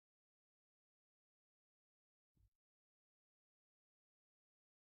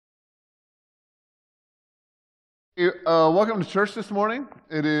Welcome to church this morning.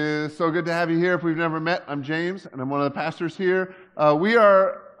 It is so good to have you here. If we've never met, I'm James, and I'm one of the pastors here. We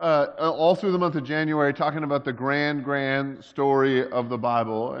are all through the month of January talking about the grand story of the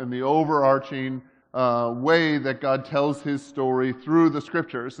Bible and the overarching way that God tells His story through the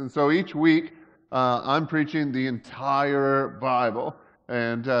Scriptures. And so each week, I'm preaching the entire Bible.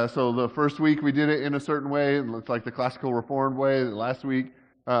 And so the first week we did it in a certain way, and it's like the classical Reformed way. Last week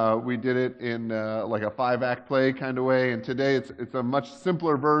we did it in like a 5-act play kind of way, and today it's a much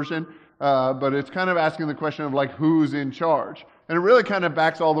simpler version, but it's kind of asking the question of like who's in charge, and it really kind of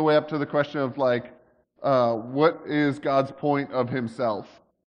backs all the way up to the question of like what is God's point of Himself?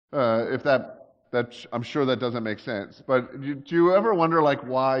 If that I'm sure that doesn't make sense, but do you ever wonder like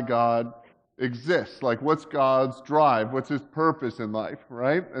why God exists? Like what's God's drive? What's His purpose in life?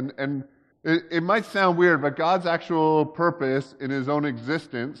 Right? And it might sound weird, but God's actual purpose in His own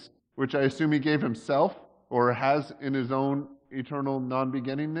existence, which I assume He gave Himself or has in His own eternal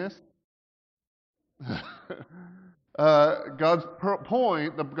non-beginningness, God's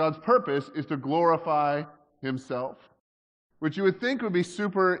purpose is to glorify Himself, which you would think would be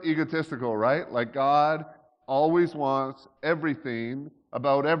super egotistical, right? Like God always wants everything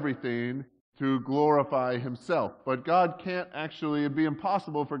about everything to glorify Himself. But God can't actually, it'd be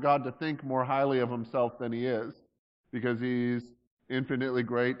impossible for God to think more highly of Himself than He is, because He's infinitely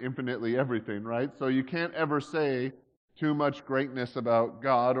great, infinitely everything, right? So you can't ever say too much greatness about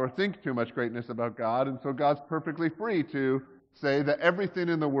God or think too much greatness about God, and so God's perfectly free to say that everything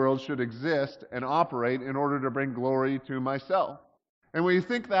in the world should exist and operate in order to bring glory to myself. And when you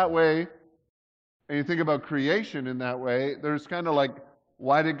think that way, and you think about creation in that way, there's kind of like,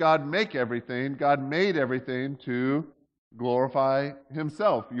 why did God make everything? God made everything to glorify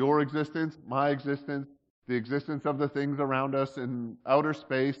Himself. Your existence, my existence, the existence of the things around us in outer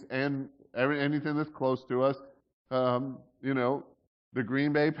space, and anything that's close to us. The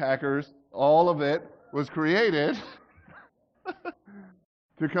Green Bay Packers, all of it was created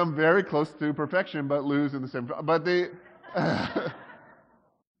to come very close to perfection, but lose in the same. But they.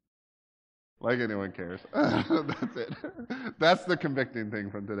 Like anyone cares. That's it. That's the convicting thing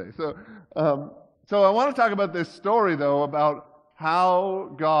from today. So I want to talk about this story, though, about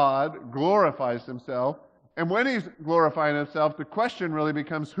how God glorifies Himself. And when He's glorifying Himself, the question really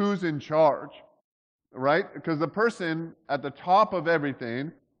becomes who's in charge, right? Because the person at the top of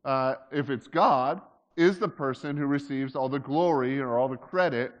everything, if it's God, is the person who receives all the glory or all the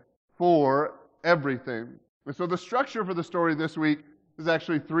credit for everything. And so the structure for the story this week is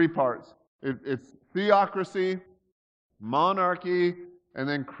actually 3 parts. It's theocracy, monarchy, and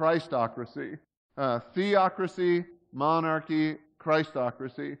then Christocracy. Theocracy, monarchy,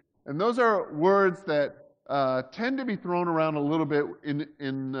 Christocracy. And those are words that tend to be thrown around a little bit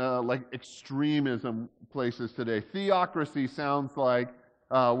in like extremism places today. Theocracy sounds like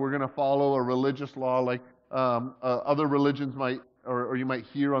we're going to follow a religious law, like other religions might, or you might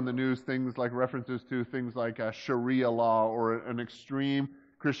hear on the news things like references to things like Sharia law or an extreme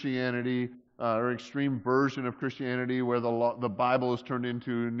Christianity or extreme version of Christianity where the Bible is turned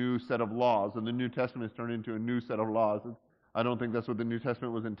into a new set of laws and the New Testament is turned into a new set of laws. I don't think that's what the New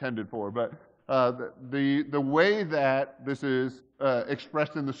Testament was intended for, but the way that this is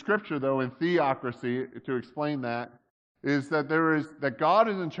expressed in the Scripture, though, in theocracy, to explain that, is that God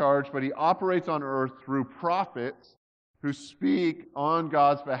is in charge, but He operates on earth through prophets who speak on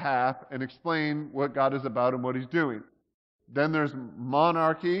God's behalf and explain what God is about and what He's doing. Then there's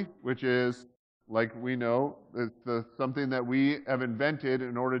monarchy, which is, like we know, it's something that we have invented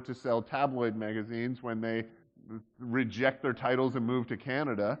in order to sell tabloid magazines when they reject their titles and move to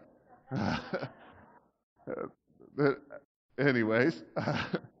Canada. Anyways,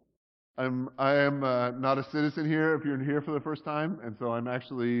 I am not a citizen here if you're here for the first time, and so I'm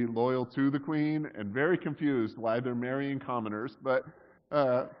actually loyal to the Queen and very confused why they're marrying commoners. But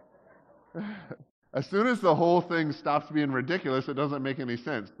as soon as the whole thing stops being ridiculous, it doesn't make any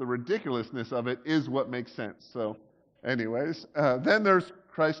sense. The ridiculousness of it is what makes sense. So, anyways, then there's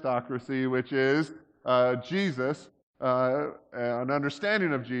Christocracy, which is Jesus, an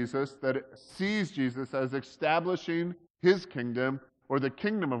understanding of Jesus that sees Jesus as establishing His kingdom or the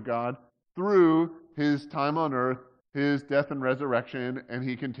kingdom of God through His time on earth, His death and resurrection, and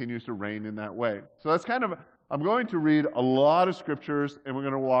He continues to reign in that way. So that's kind of, I'm going to read a lot of scriptures, and we're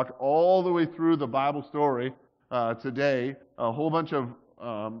going to walk all the way through the Bible story today, a whole bunch of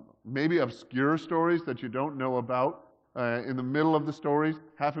maybe obscure stories that you don't know about. In the middle of the stories,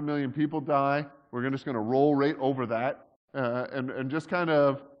 500,000 people die. We're just going to roll right over that. And just kind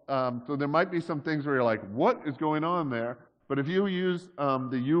of, so there might be some things where you're like, what is going on there? But if you use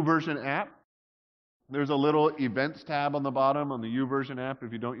the YouVersion app, There's a little events tab on the bottom on the YouVersion app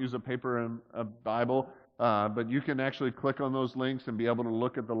if you don't use a paper and a Bible. But you can actually click on those links and be able to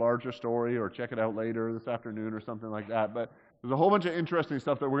look at the larger story or check it out later this afternoon or something like that. But there's a whole bunch of interesting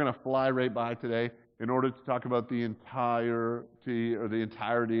stuff that we're going to fly right by today in order to talk about the entirety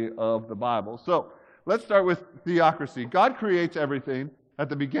of the Bible. So let's start with theocracy. God creates everything at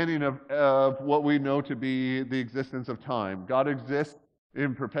the beginning of what we know to be the existence of time. God exists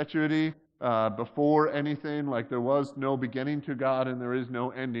in perpetuity. Before anything, like there was no beginning to God and there is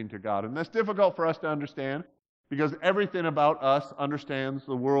no ending to God. And that's difficult for us to understand because everything about us understands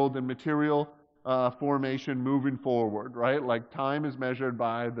the world in material formation moving forward, right? Like time is measured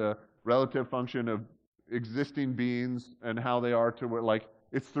by the relative function of existing beings and how they are to, like,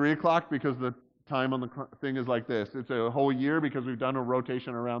 it's 3 o'clock because the time on the thing is like this. It's a whole year because we've done a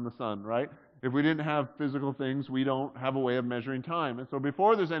rotation around the sun, right? If we didn't have physical things, we don't have a way of measuring time. And so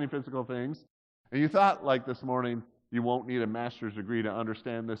before there's any physical things, and you thought like this morning, you won't need a master's degree to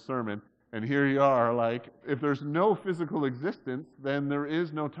understand this sermon. And here you are, like, if there's no physical existence, then there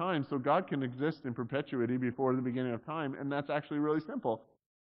is no time. So God can exist in perpetuity before the beginning of time. And that's actually really simple.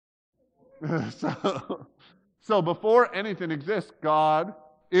 So before anything exists, God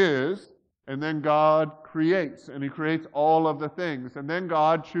is, and then God creates, and he creates all of the things. And then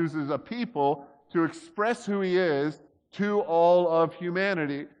God chooses a people to express who he is to all of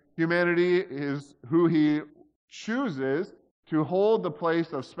humanity. Humanity is who he chooses to hold the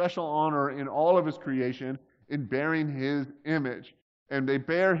place of special honor in all of his creation in bearing his image. And they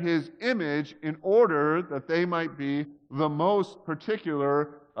bear his image in order that they might be the most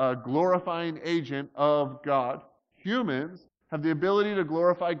particular glorifying agent of God. Humans have the ability to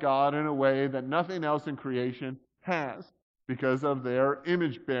glorify God in a way that nothing else in creation has because of their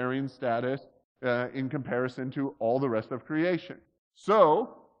image-bearing status in comparison to all the rest of creation.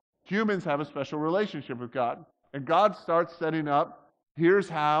 So, humans have a special relationship with God. And God starts setting up, here's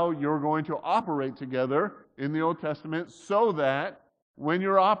how you're going to operate together in the Old Testament so that when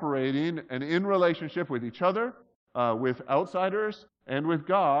you're operating and in relationship with each other, with outsiders, and with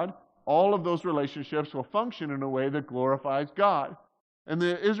God, all of those relationships will function in a way that glorifies God. And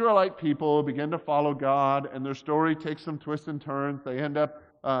the Israelite people begin to follow God, and their story takes some twists and turns. They end up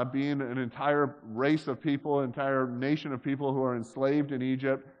being an entire race of people, entire nation of people who are enslaved in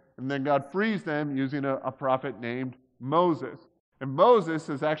Egypt. And then God frees them using a prophet named Moses. And Moses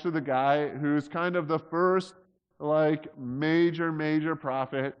is actually the guy who's kind of the first, like, major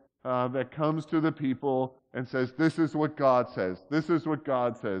prophet that comes to the people and says, this is what God says, this is what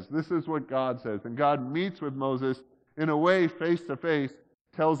God says, this is what God says. And God meets with Moses in a way, face to face,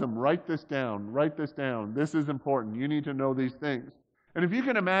 tells him, write this down, this is important, you need to know these things. And if you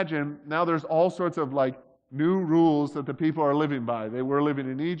can imagine, now there's all sorts of like new rules that the people are living by. They were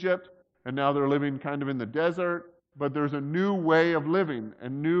living in Egypt, and now they're living kind of in the desert, but there's a new way of living,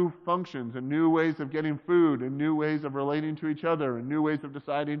 and new functions, and new ways of getting food, and new ways of relating to each other, and new ways of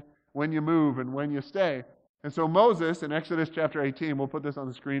deciding when you move and when you stay. And so Moses, in Exodus chapter 18, we'll put this on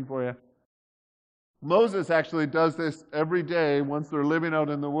the screen for you. Moses actually does this every day once they're living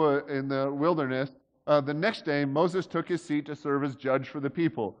out in the wilderness. The next day, Moses took his seat to serve as judge for the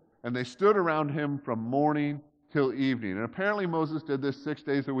people, and they stood around him from morning till evening. And apparently Moses did this 6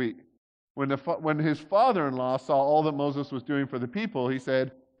 days a week. When his father-in-law saw all that Moses was doing for the people, he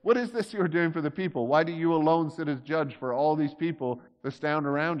said, what is this you are doing for the people? Why do you alone sit as judge for all these people that stand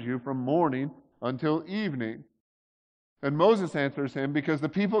around you from morning until evening? And Moses answers him, because the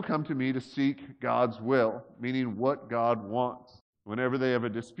people come to me to seek God's will, meaning what God wants. Whenever they have a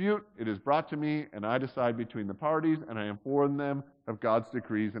dispute, it is brought to me, and I decide between the parties, and I inform them of God's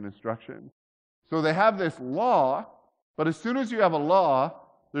decrees and instructions. So they have this law, but as soon as you have a law,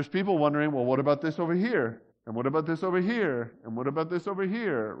 there's people wondering, well, what about this over here? And what about this over here? And what about this over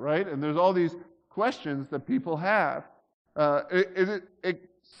here, right? And there's all these questions that people have. It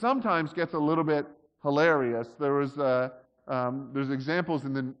sometimes gets a little bit hilarious. There's examples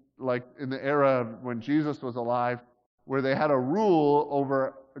in the era when Jesus was alive where they had a rule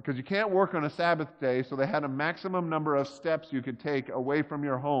over, because you can't work on a Sabbath day, so they had a maximum number of steps you could take away from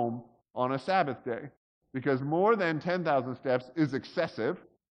your home on a Sabbath day. Because more than 10,000 steps is excessive.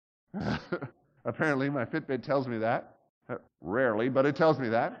 Apparently, my Fitbit tells me that. Rarely, but it tells me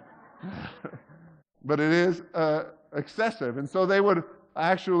that. But it is excessive. And so they would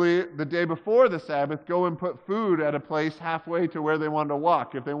actually, the day before the Sabbath, go and put food at a place halfway to where they wanted to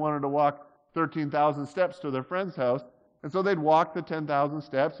walk. If they wanted to walk 13,000 steps to their friend's house. And so they'd walk the 10,000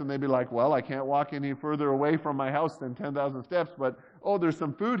 steps, and they'd be like, well, I can't walk any further away from my house than 10,000 steps, but, oh, there's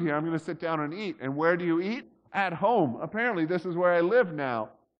some food here. I'm going to sit down and eat. And where do you eat? At home. Apparently, this is where I live now.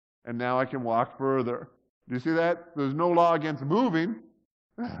 and now I can walk further. Do you see that? There's no law against moving,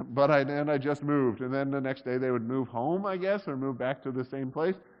 but I just moved. And then the next day they would move home, I guess, or move back to the same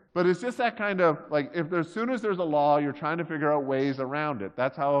place. But it's just that kind of, like, as soon as there's a law, you're trying to figure out ways around it.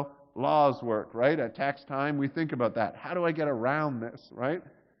 That's how laws work, right? At tax time, we think about that. How do I get around this, right?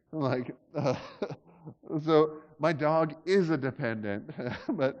 Like, so my dog is a dependent.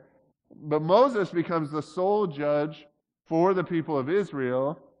 but Moses becomes the sole judge for the people of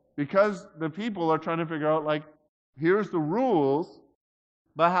Israel because the people are trying to figure out, like, here's the rules,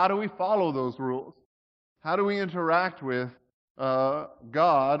 but how do we follow those rules? How do we interact with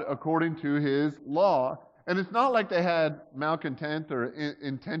God according to his law? And it's not like they had malcontent or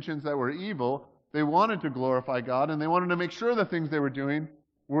intentions that were evil. They wanted to glorify God, and they wanted to make sure the things they were doing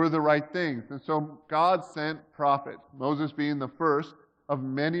were the right things. And so God sent prophets, Moses being the first of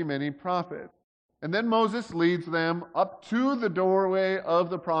many, many prophets. And then Moses leads them up to the doorway of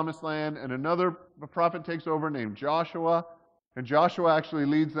the promised land, and another prophet takes over named Joshua. And Joshua actually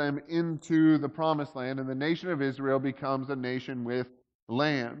leads them into the promised land, and the nation of Israel becomes a nation with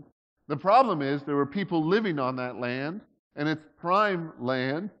land. The problem is there were people living on that land, and it's prime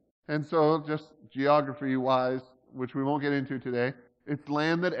land. And so just geography-wise, which we won't get into today, it's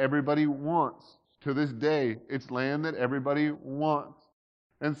land that everybody wants. To this day, it's land that everybody wants.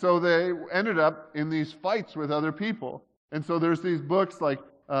 And so they ended up in these fights with other people. And so there's these books like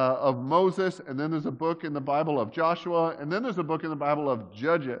of Moses, and then there's a book in the Bible of Joshua, and then there's a book in the Bible of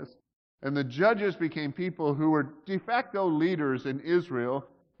Judges. And the judges became people who were de facto leaders in Israel,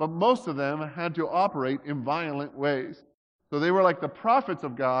 but most of them had to operate in violent ways. So they were like the prophets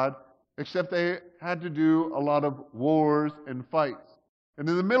of God, except they had to do a lot of wars and fights. And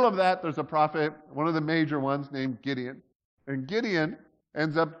in the middle of that, there's a prophet, one of the major ones, named Gideon. And Gideon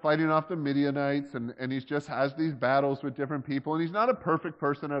ends up fighting off the Midianites, and he just has these battles with different people. And he's not a perfect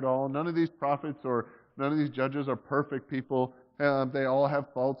person at all. None of these prophets or none of these judges are perfect people. They all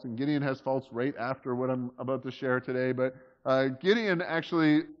have faults, and Gideon has faults right after what I'm about to share today. But Gideon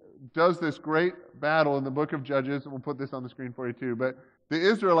actually does this great battle in the book of Judges, and we'll put this on the screen for you too. But the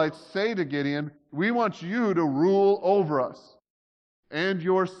Israelites say to Gideon, "We want you to rule over us, and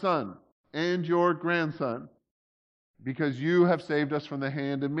your son, and your grandson, because you have saved us from the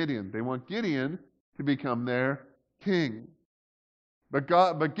hand of Midian." They want Gideon to become their king. But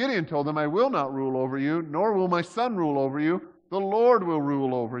Gideon told them, "I will not rule over you, nor will my son rule over you. The Lord will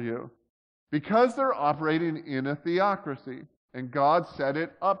rule over you." Because they're operating in a theocracy. And God set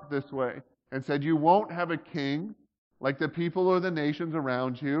it up this way and said, you won't have a king like the people or the nations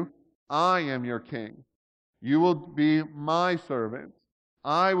around you. I am your king. You will be my servants.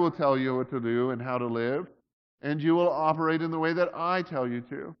 I will tell you what to do and how to live, and you will operate in the way that I tell you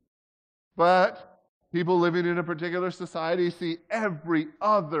to. But people living in a particular society see every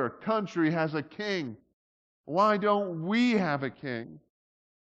other country has a king. Why don't we have a king?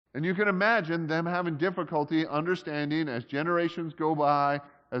 And you can imagine them having difficulty understanding as generations go by,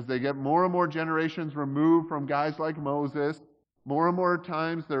 as they get more and more generations removed from guys like Moses. More and more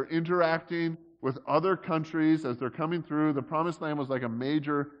times they're interacting with other countries as they're coming through. The Promised Land was like a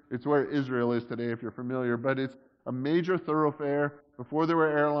major, it's where Israel is today if you're familiar, but it's a major thoroughfare. Before there were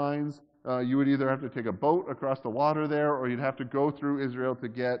airlines, you would either have to take a boat across the water there, or you'd have to go through Israel to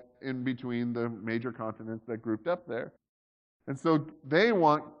get in between the major continents that grouped up there. And so they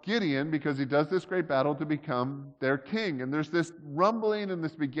want Gideon, because he does this great battle, to become their king. And there's this rumbling and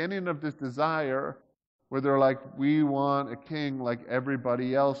this beginning of this desire where they're like, we want a king like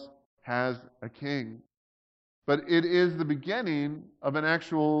everybody else has a king. But it is the beginning of an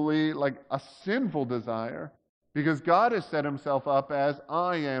actually like a sinful desire, because God has set himself up as,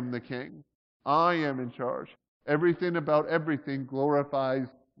 I am the king. I am in charge. Everything about everything glorifies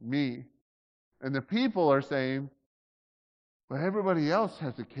me. And the people are saying, but everybody else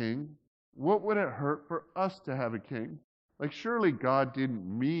has a king. What would it hurt for us to have a king? Like, surely God didn't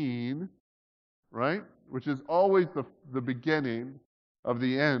mean, right? Which is always the beginning of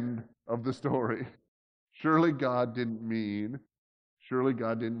the end of the story. Surely God didn't mean. Surely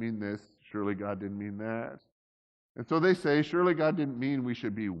God didn't mean this. Surely God didn't mean that. And so they say, surely God didn't mean we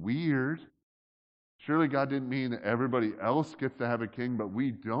should be weird. Surely God didn't mean that everybody else gets to have a king, but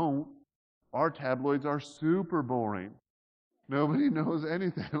we don't. Our tabloids are super boring. Nobody knows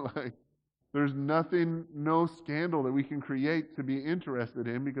anything. Like, there's nothing, no scandal that we can create to be interested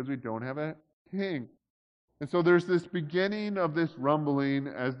in because we don't have a king. And so there's this beginning of this rumbling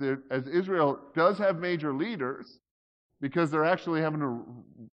as Israel does have major leaders, because they're actually having to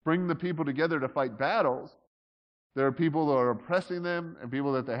bring the people together to fight battles. There are people that are oppressing them and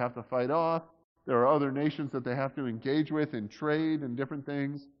people that they have to fight off. There are other nations that they have to engage with in trade and different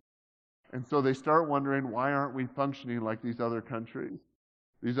things. And so they start wondering, why aren't we functioning like these other countries?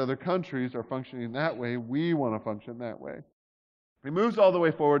 These other countries are functioning that way. We want to function that way. He moves all the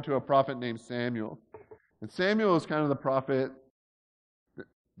way forward to a prophet named Samuel. And Samuel is kind of the prophet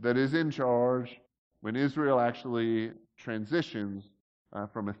that is in charge when Israel actually transitions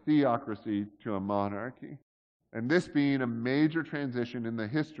from a theocracy to a monarchy. And this being a major transition in the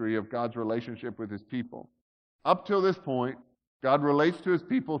history of God's relationship with his people. Up till this point, God relates to his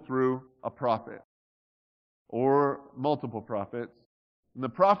people through a prophet or multiple prophets. And the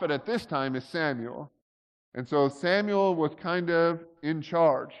prophet at this time is Samuel. And so Samuel was kind of in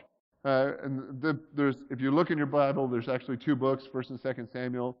charge. If you look in your Bible, there's actually two books, 1st and 2nd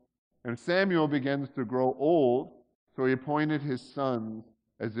Samuel. And Samuel begins to grow old, so he appointed his sons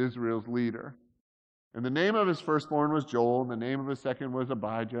as Israel's leader. And the name of his firstborn was Joel, and the name of his second was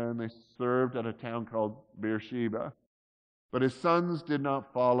Abijah, and they served at a town called Beersheba. But his sons did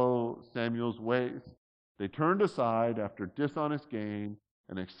not follow Samuel's ways. They turned aside after dishonest gain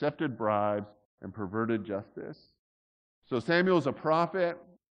and accepted bribes and perverted justice. So Samuel's a prophet,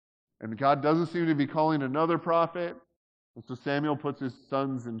 and God doesn't seem to be calling another prophet. And so Samuel puts his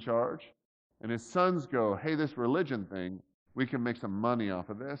sons in charge. And his sons go, hey, this religion thing, we can make some money off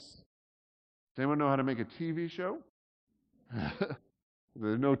of this. Does anyone know how to make a TV show?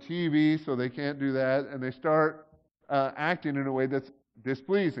 There's no TV, so they can't do that. And they start acting in a way that's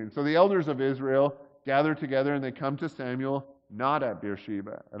displeasing. So the elders of Israel gather together and they come to Samuel, not at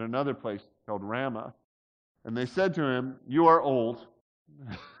Beersheba, at another place called Ramah. And they said to him, you are old,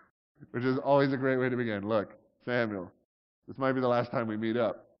 which is always a great way to begin. Look, Samuel, this might be the last time we meet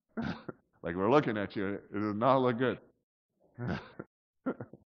up. Like we're looking at you, it does not look good.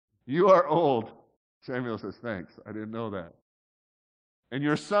 You are old. Samuel says, thanks, I didn't know that. And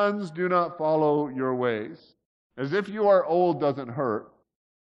your sons do not follow your ways. As if you are old doesn't hurt.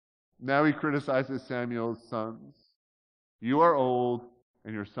 Now he criticizes Samuel's sons. You are old,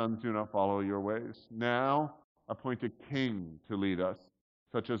 and your sons do not follow your ways. Now appoint a king to lead us,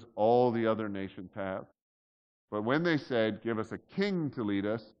 such as all the other nations have. But when they said, give us a king to lead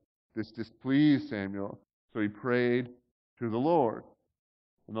us, this displeased Samuel. So he prayed to the Lord.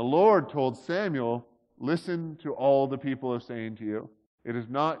 And the Lord told Samuel, listen to all the people are saying to you. It is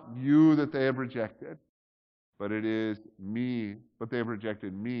not you that they have rejected, but it is me. But they have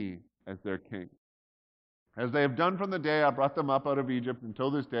rejected me as their king. As they have done from the day I brought them up out of Egypt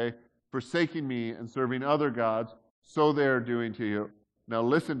until this day, forsaking me and serving other gods, so they are doing to you. Now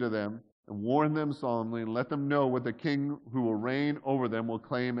listen to them and warn them solemnly and let them know what the king who will reign over them will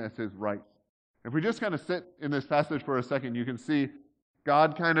claim as his rights. If we just kind of sit in this passage for a second, you can see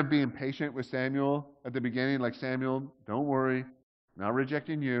God kind of being patient with Samuel at the beginning, like, Samuel, don't worry, not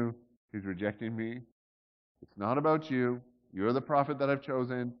rejecting you, he's rejecting me. It's not about you. You're the prophet that I've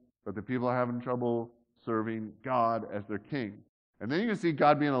chosen, but the people are having trouble serving God as their king. And then you can see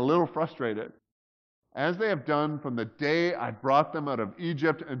God being a little frustrated. As they have done from the day I brought them out of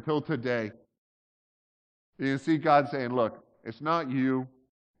Egypt until today. You can see God saying, look, it's not you,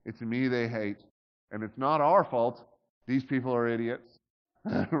 it's me they hate. And it's not our fault. These people are idiots.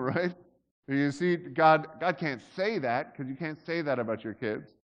 Right? You see, God can't say that because you can't say that about your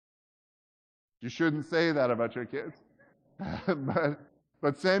kids. You shouldn't say that about your kids.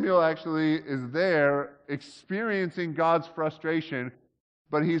 But Samuel actually is there experiencing God's frustration,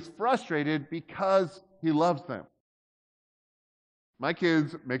 but he's frustrated because he loves them. My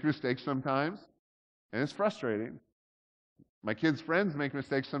kids make mistakes sometimes, and it's frustrating. My kids' friends make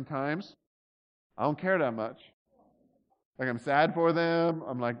mistakes sometimes. I don't care that much. Like, I'm sad for them.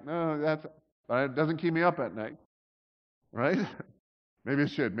 I'm like, no, but it doesn't keep me up at night. Right? Maybe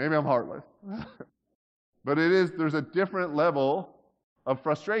it should. Maybe I'm heartless. But there's a different level of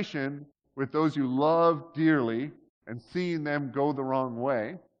frustration with those you love dearly and seeing them go the wrong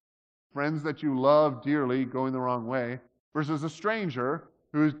way. Friends that you love dearly going the wrong way versus a stranger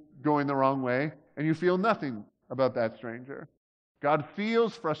who's going the wrong way and you feel nothing about that stranger. God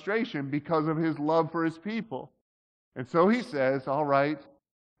feels frustration because of his love for his people. And so he says, all right,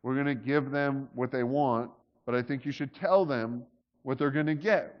 we're going to give them what they want, but I think you should tell them what they're going to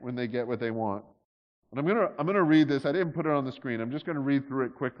get when they get what they want. And I'm going to read this. I didn't put it on the screen. I'm just going to read through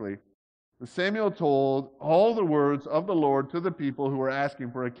it quickly. Samuel told all the words of the Lord to the people who were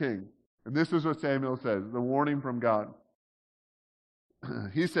asking for a king. And this is what Samuel says, the warning from God.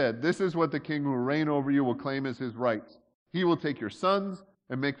 He said, this is what the king who will reign over you will claim as his rights. He will take your sons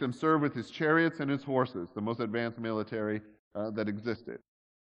and make them serve with his chariots and his horses, the most advanced military that existed.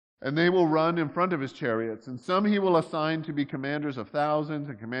 And they will run in front of his chariots. And some he will assign to be commanders of thousands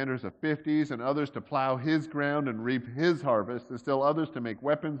and commanders of fifties, and others to plow his ground and reap his harvest, and still others to make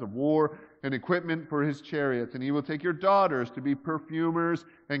weapons of war and equipment for his chariots. And he will take your daughters to be perfumers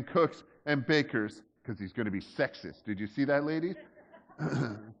and cooks and bakers, because he's going to be sexist. Did you see that, ladies?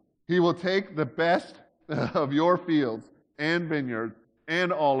 He will take the best of your fields and vineyards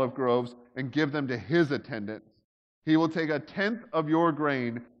and olive groves and give them to his attendants. He will take 1/10 of your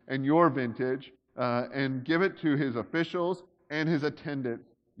grain and your vintage, and give it to his officials and his attendants,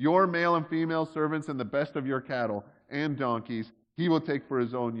 your male and female servants, and the best of your cattle and donkeys he will take for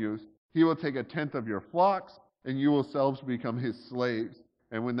his own use. He will take 1/10 of your flocks, and you yourselves become his slaves.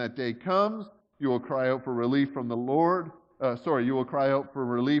 And when that day comes, you will cry out for relief from the Lord. You will cry out for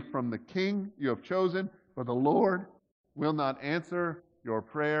relief from the king you have chosen, but the Lord will not answer your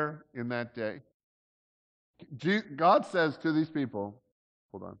prayer in that day. God says to these people,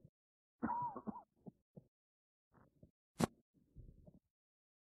 hold on.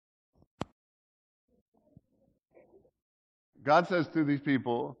 God says to these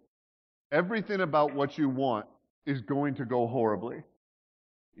people, everything about what you want is going to go horribly.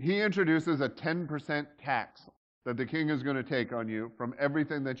 He introduces a 10% tax that the king is going to take on you from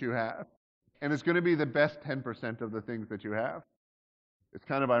everything that you have. And it's going to be the best 10% of the things that you have. It's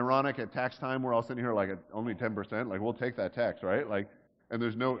kind of ironic at tax time, we're all sitting here like only 10%, like we'll take that tax, right? Like, and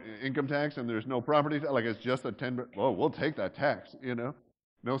there's no income tax and there's no property tax, like it's just a 10%, well, we'll take that tax, you know?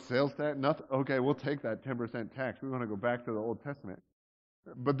 No sales tax, nothing, okay, we'll take that 10% tax. We want to go back to the Old Testament.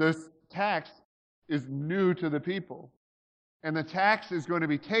 But this tax is new to the people. And the tax is going to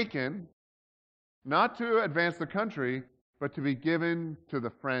be taken not to advance the country, but to be given to the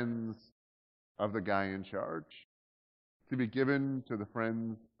friends of the guy in charge. To be given to the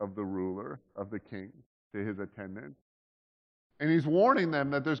friends of the ruler, of the king, to his attendants. And he's warning them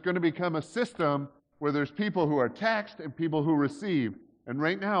that there's going to become a system where there's people who are taxed and people who receive. And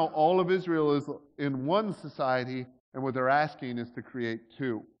right now, all of Israel is in one society, and what they're asking is to create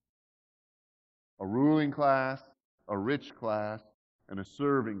two. A ruling class, a rich class, and a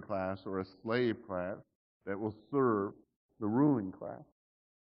serving class or a slave class that will serve the ruling class.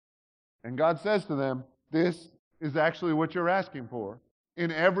 And God says to them, this is actually what you're asking for.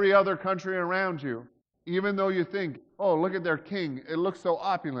 In every other country around you, even though you think, oh, look at their king, it looks so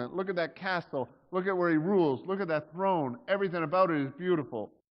opulent, look at that castle, look at where he rules, look at that throne, everything about it is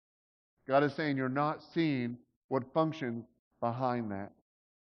beautiful. God is saying you're not seeing what functions behind that.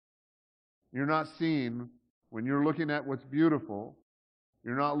 You're not seeing, when you're looking at what's beautiful,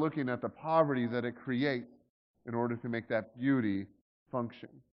 you're not looking at the poverty that it creates in order to make that beauty function.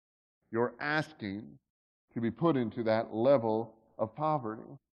 You're asking to be put into that level of poverty.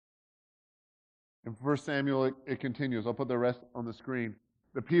 In 1 Samuel, it continues. I'll put the rest on the screen.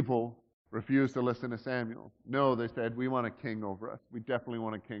 The people refused to listen to Samuel. No, they said, we want a king over us. We definitely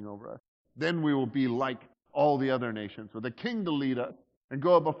want a king over us. Then we will be like all the other nations, with a king to lead us and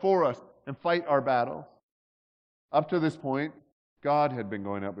go up before us and fight our battles. Up to this point, God had been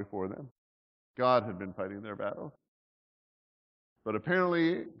going out before them. God had been fighting their battles. But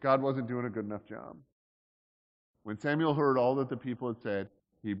apparently, God wasn't doing a good enough job. When Samuel heard all that the people had said,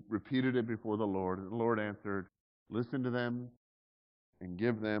 he repeated it before the Lord, and the Lord answered, listen to them and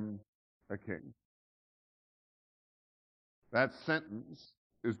give them a king. That sentence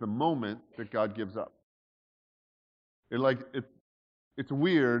is the moment that God gives up. It's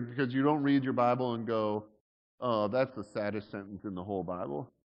weird because you don't read your Bible and go, oh, that's the saddest sentence in the whole Bible.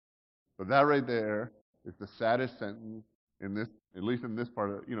 But that right there is the saddest sentence in this, at least in this part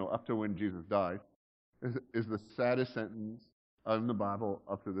of, up to when Jesus died, is the saddest sentence in the Bible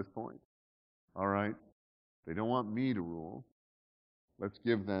up to this point. All right? They don't want me to rule. Let's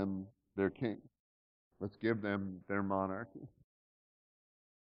give them their king. Let's give them their monarchy.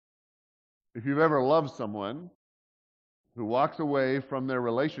 If you've ever loved someone who walks away from their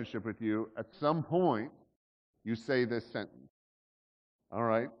relationship with you, at some point, you say this sentence. All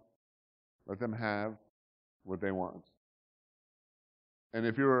right? Let them have what they want. And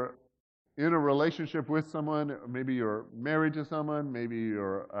if you're in a relationship with someone, maybe you're married to someone, maybe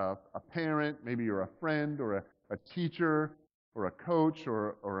you're a parent, maybe you're a friend or a teacher or a coach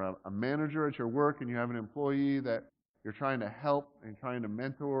or a manager at your work, and you have an employee that you're trying to help and trying to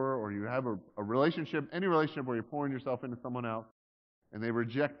mentor, or you have a relationship, any relationship where you're pouring yourself into someone else, and they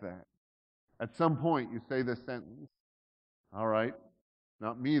reject that. At some point, you say this sentence, all right,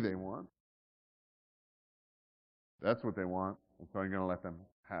 not me they want. That's what they want, and so I'm going to let them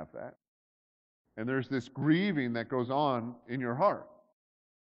have that. And there's this grieving that goes on in your heart.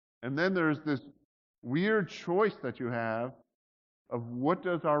 And then there's this weird choice that you have of what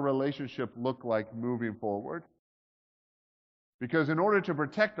does our relationship look like moving forward. Because in order to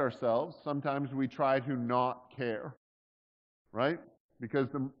protect ourselves, sometimes we try to not care, right? Because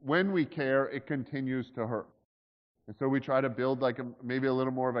when we care, it continues to hurt. And so we try to build maybe a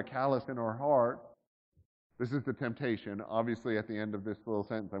little more of a callus in our heart. This is the temptation. Obviously, at the end of this little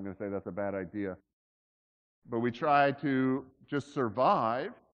sentence, I'm going to say that's a bad idea. But we try to just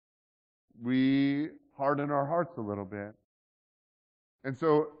survive. We harden our hearts a little bit. And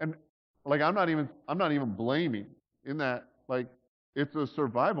so, I'm not even blaming in that, it's a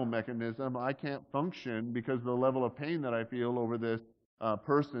survival mechanism. I can't function because the level of pain that I feel over this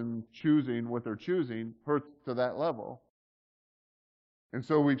person choosing what they're choosing hurts to that level. And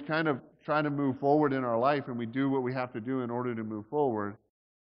so we kind of try to move forward in our life, and we do what we have to do in order to move forward.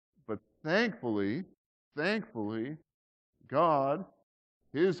 But thankfully, God,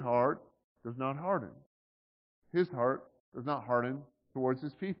 His heart does not harden. His heart does not harden towards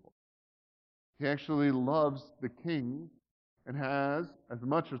His people. He actually loves the king and has, as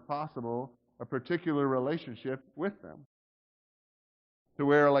much as possible, a particular relationship with them. To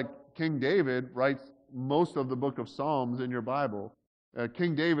where, King David writes most of the book of Psalms in your Bible.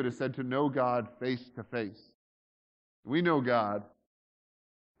 King David is said to know God face to face. We know God,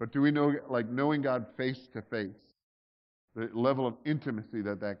 but do we know, knowing God face to face? The level of intimacy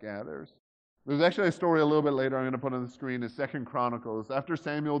that gathers. There's actually a story a little bit later I'm going to put on the screen, is 2 Chronicles. After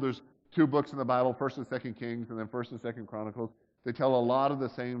Samuel, there's 2 books in the Bible, 1st and 2nd Kings, and then 1st and 2nd Chronicles. They tell a lot of the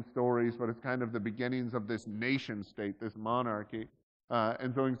same stories, but it's kind of the beginnings of this nation state, this monarchy.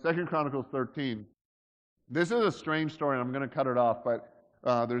 And so in 2 Chronicles 13, this is a strange story, and I'm going to cut it off, but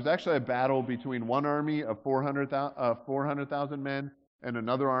there's actually a battle between one army of 400,000 men and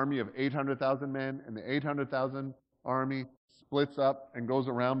another army of 800,000 men, and the 800,000 army splits up and goes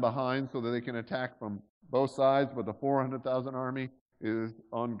around behind so that they can attack from both sides, but the 400,000 army is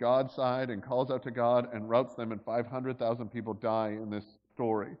on God's side and calls out to God and routs them, and 500,000 people die in this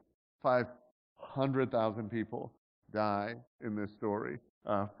story. 500,000 people die in this story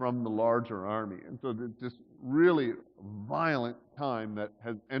from the larger army. And so this really violent time that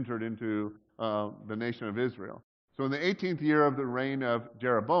has entered into the nation of Israel. So in the 18th year of the reign of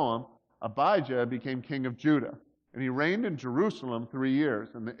Jeroboam, Abijah became king of Judah. And he reigned in Jerusalem 3 years.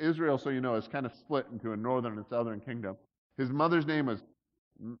 And Israel, so you know, is kind of split into a northern and southern kingdom. His mother's name was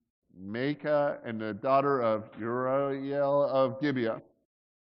Maacah, and the daughter of Uriel of Gibeah.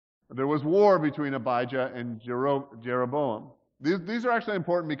 There was war between Abijah and Jeroboam. These are actually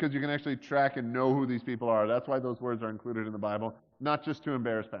important because you can actually track and know who these people are. That's why those words are included in the Bible, not just to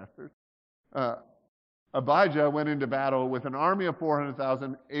embarrass pastors. Abijah went into battle with an army of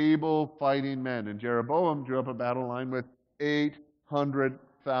 400,000 able fighting men, and Jeroboam drew up a battle line with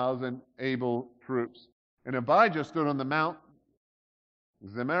 800,000 able troops. And Abijah stood on the Mount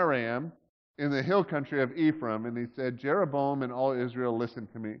Zemaraim in the hill country of Ephraim, and he said, Jeroboam and all Israel, listen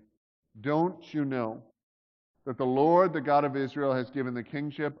to me. Don't you know that the Lord, the God of Israel, has given the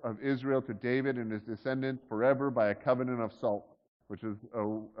kingship of Israel to David and his descendants forever by a covenant of salt, which is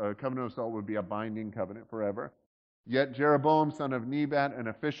a covenant of salt would be a binding covenant forever. Yet Jeroboam, son of Nebat, an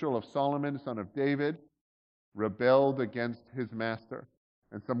official of Solomon, son of David, rebelled against his master.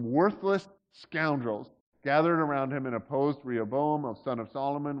 And some worthless scoundrels gathered around him and opposed Rehoboam, son of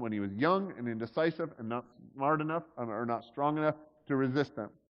Solomon, when he was young and indecisive and not smart enough, or not strong enough to resist them.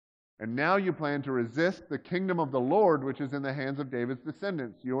 And now you plan to resist the kingdom of the Lord, which is in the hands of David's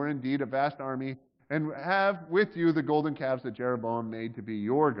descendants. You are indeed a vast army, and have with you the golden calves that Jeroboam made to be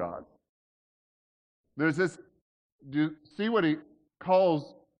your gods. There's this, do you see what he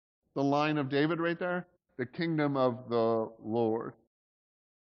calls the line of David right there? The kingdom of the Lord.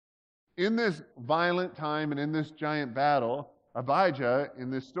 In this violent time and in this giant battle, Abijah,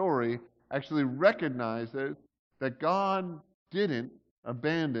 in this story, actually recognizes that God didn't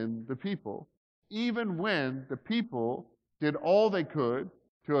abandon the people, even when the people did all they could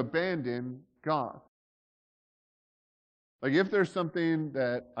to abandon God. If there's something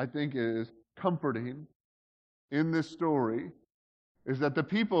that I think is comforting in this story, is that the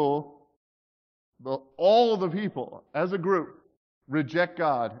people, all of the people, as a group, reject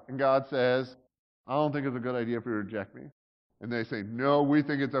God, and God says, I don't think it's a good idea if you reject me. And they say, no, we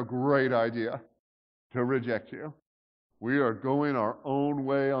think it's a great idea to reject you. We are going our own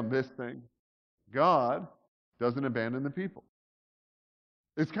way on this thing. God doesn't abandon the people.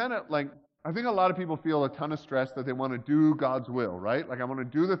 It's kind of I think a lot of people feel a ton of stress that they want to do God's will, right? I want to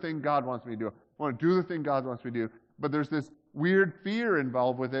do the thing God wants me to do. I want to do the thing God wants me to do. But there's this weird fear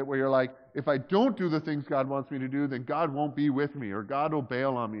involved with it where you're like, if I don't do the things God wants me to do, then God won't be with me, or God will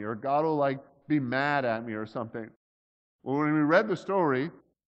bail on me, or God will be mad at me or something. Well, when we read the story,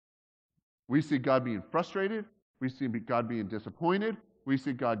 we see God being frustrated. We see God being disappointed. We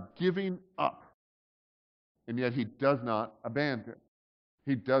see God giving up. And yet he does not abandon.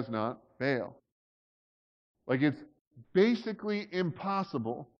 He does not fail. Like, it's basically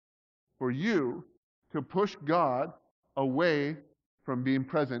impossible for you to push God away from being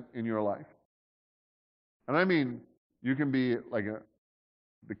present in your life. And I mean, you can be like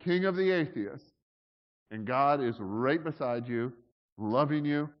the king of the atheists, and God is right beside you, loving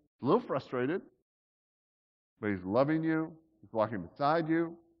you, a little frustrated, but he's loving you. He's walking beside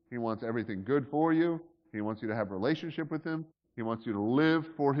you. He wants everything good for you. He wants you to have a relationship with him. He wants you to live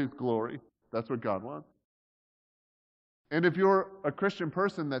for his glory. That's what God wants. And if you're a Christian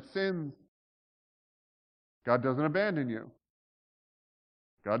person that sins, God doesn't abandon you.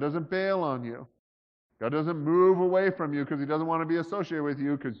 God doesn't bail on you. God doesn't move away from you because he doesn't want to be associated with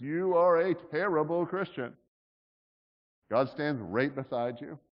you because you are a terrible Christian. God stands right beside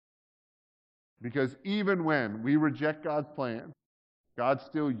you. Because even when we reject God's plan, God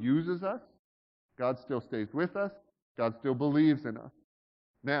still uses us. God still stays with us. God still believes in us.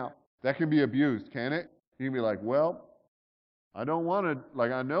 Now, that can be abused, can it? You can be like, well, I don't want to,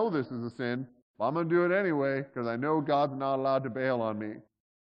 like, I know this is a sin, but I'm going to do it anyway because I know God's not allowed to bail on me.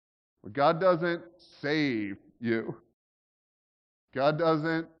 But God doesn't save you. God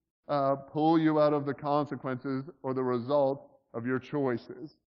doesn't pull you out of the consequences or the result of your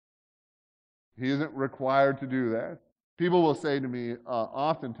choices. He isn't required to do that. People will say to me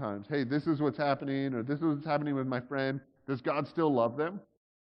oftentimes, hey, this is what's happening, or this is what's happening with my friend. Does God still love them?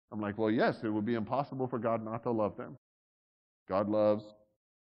 I'm like, well, yes, it would be impossible for God not to love them. God loves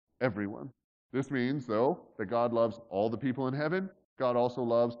everyone. This means, though, that God loves all the people in heaven. God also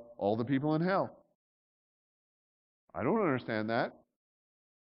loves all the people in hell. I don't understand that,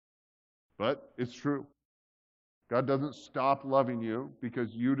 but it's true. God doesn't stop loving you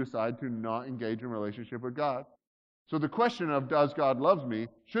because you decide to not engage in relationship with God. So the question of does God love me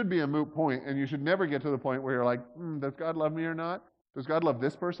should be a moot point, and you should never get to the point where you're like, does God love me or not? Does God love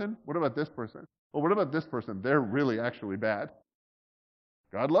this person? What about this person? Well, what about this person? They're really actually bad.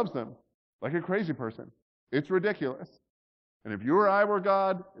 God loves them like a crazy person. It's ridiculous. And if you or I were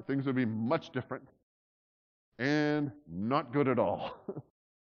God, things would be much different and not good at all.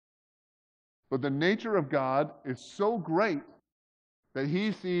 But the nature of God is so great that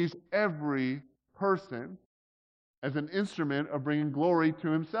he sees every person as an instrument of bringing glory to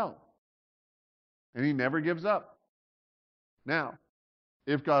himself. And he never gives up. Now,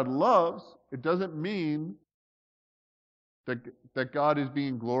 if God loves, it doesn't mean that God is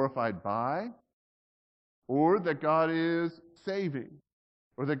being glorified by, or that God is saving,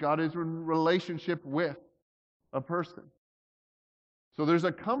 or that God is in relationship with a person. So there's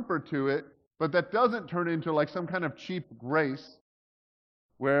a comfort to it, but that doesn't turn into like some kind of cheap grace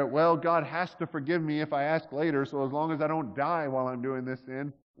where, well, God has to forgive me if I ask later, so as long as I don't die while I'm doing this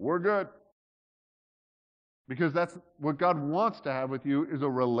sin, we're good. Because that's what God wants to have with you is a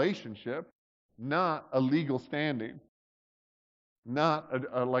relationship, not a legal standing. Not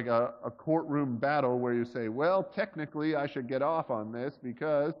like a courtroom battle where you say, well, technically I should get off on this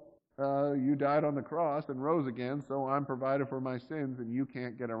because you died on the cross and rose again, so I'm provided for my sins and you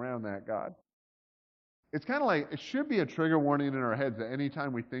can't get around that, God. It's kind of like, it should be a trigger warning in our heads that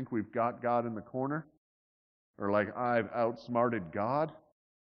anytime we think we've got God in the corner, or like I've outsmarted God,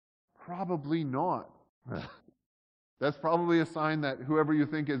 probably not. That's probably a sign that whoever you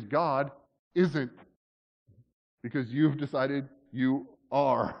think is God isn't, because you've decided you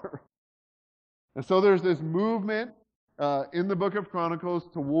are. And so there's this movement in the book of Chronicles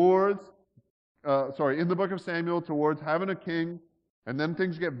in the book of Samuel towards having a king, and then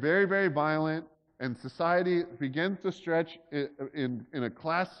things get very, very violent, and society begins to stretch in a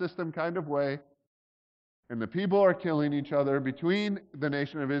class system kind of way, and the people are killing each other between the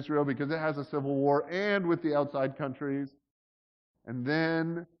nation of Israel because it has a civil war and with the outside countries. And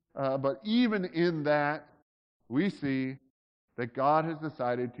then, but even in that, we see that God has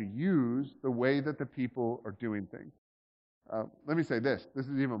decided to use the way that the people are doing things. Let me say this. This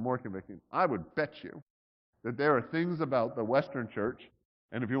is even more convicting. I would bet you that there are things about the Western church,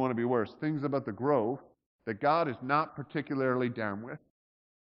 and if you want to be worse, things about the Grove, that God is not particularly down with.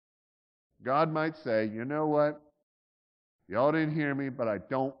 God might say, you know what? Y'all didn't hear me, but I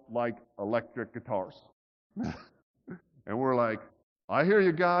don't like electric guitars. And we're like, I hear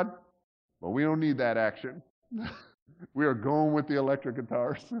you, God, but we don't need that action. We are going with the electric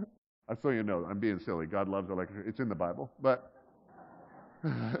guitars. So you know, I'm being silly. God loves electric. It's in the Bible. But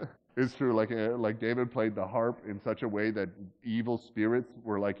It's true. Like David played the harp in such a way that evil spirits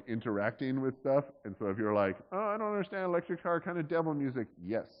were like interacting with stuff. And so if you're like, oh, I don't understand electric guitar kind of devil music,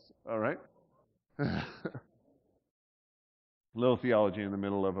 yes. All right. Little theology in the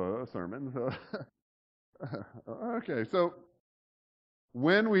middle of a sermon. So okay. So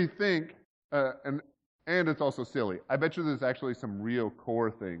when we think, and it's also silly. I bet you there's actually some real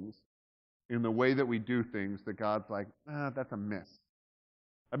core things in the way that we do things that God's like, that's a miss.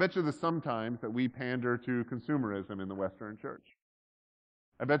 I bet you there's sometimes that we pander to consumerism in the Western church.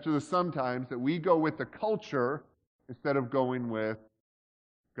 I bet you there's sometimes that we go with the culture instead of going with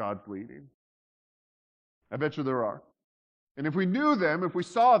God's leading. I bet you there are. And if we knew them, if we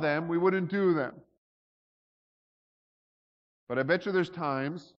saw them, we wouldn't do them. But I bet you there's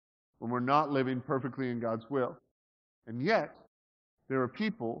times when we're not living perfectly in God's will. And yet, there are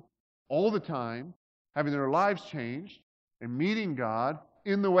people all the time having their lives changed and meeting God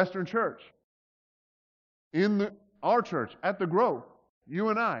in the Western church. In our church, at the Grove, you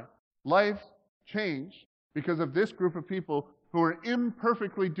and I, lives changed because of this group of people who are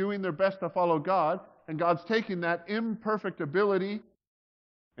imperfectly doing their best to follow God, and God's taking that imperfect ability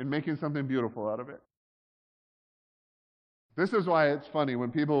and making something beautiful out of it. This is why it's funny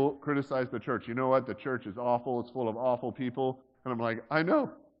when people criticize the church. You know what? The church is awful. It's full of awful people. And I'm like, I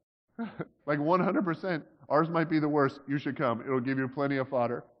know. Like 100%. Ours might be the worst. You should come. It'll give you plenty of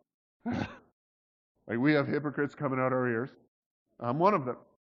fodder. Like we have hypocrites coming out our ears. I'm one of them.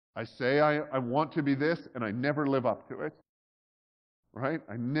 I say I want to be this, and I never live up to it. Right?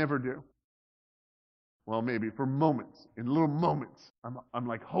 I never do. Well, maybe for moments, in little moments. I'm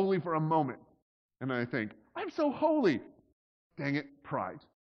like holy for a moment. And I think, I'm so holy. Dang it, pride.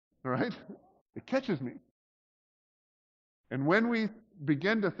 All right? It catches me. And when we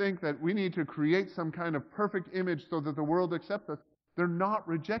begin to think that we need to create some kind of perfect image so that the world accepts us, they're not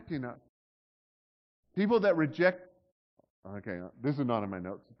rejecting us. People that reject, okay, this is not in my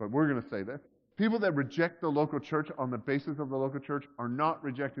notes, but we're going to say this. People that reject the local church on the basis of the local church are not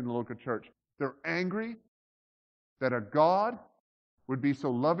rejecting the local church. They're angry that a God would be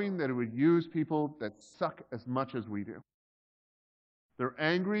so loving that it would use people that suck as much as we do. They're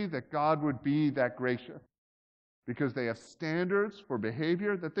angry that God would be that gracious because they have standards for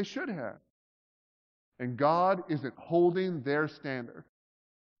behavior that they should have. And God isn't holding their standard.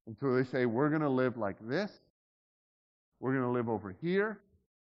 And so they say, we're going to live like this. We're going to live over here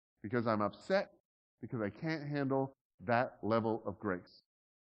because I'm upset because I can't handle that level of grace.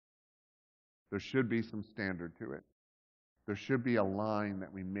 There should be some standard to it. There should be a line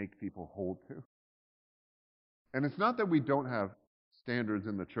that we make people hold to. And it's not that we don't have standards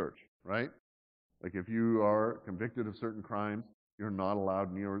in the church, right? Like if you are convicted of certain crimes, you're not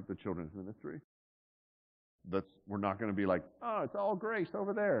allowed near the children's ministry. We're not going to be like, oh, it's all grace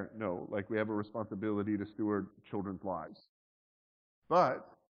over there. No, like we have a responsibility to steward children's lives. But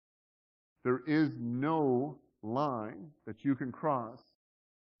there is no line that you can cross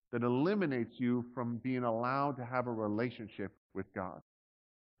that eliminates you from being allowed to have a relationship with God.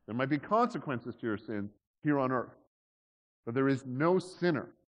 There might be consequences to your sins here on earth, but there is no sinner.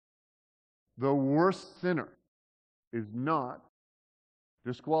 The worst sinner is not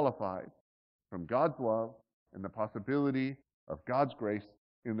disqualified from God's love and the possibility of God's grace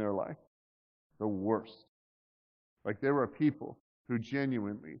in their life. The worst. Like there are people who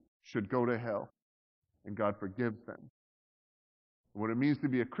genuinely should go to hell, and God forgives them. What it means to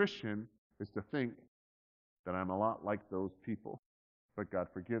be a Christian is to think that I'm a lot like those people, but God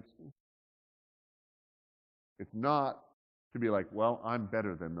forgives me. It's not to be like, well, I'm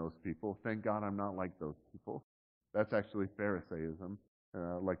better than those people. Thank God I'm not like those people. That's actually Pharisaism.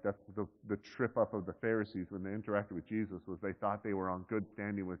 Like that's the trip up of the Pharisees when they interacted with Jesus was they thought they were on good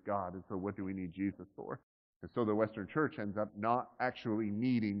standing with God, and so what do we need Jesus for? And so the Western church ends up not actually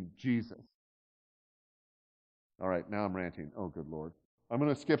needing Jesus. All right, now I'm ranting. Oh, good Lord. I'm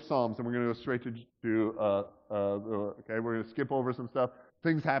going to skip Psalms, and we're going to go straight to okay, we're going to skip over some stuff.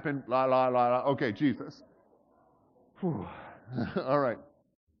 Things happen, la, la, la, la. Okay, Jesus. Whew. All right.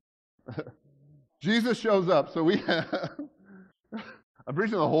 Jesus shows up, so we have... I'm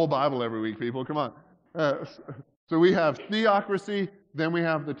preaching the whole Bible every week, people. Come on. So we have theocracy, then we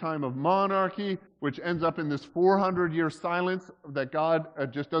have the time of monarchy, which ends up in this 400-year silence that God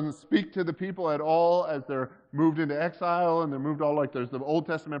just doesn't speak to the people at all as they're moved into exile, and they're moved all like there's the Old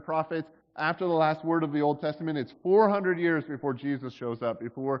Testament prophets. After the last word of the Old Testament, it's 400 years before Jesus shows up,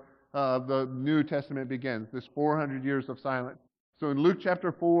 before the New Testament begins, this 400 years of silence. So in Luke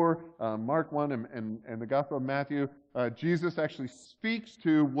chapter 4, Mark 1, and the Gospel of Matthew, Jesus actually speaks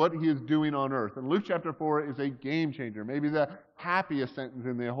to what he is doing on earth. And Luke chapter 4 is a game changer, maybe the happiest sentence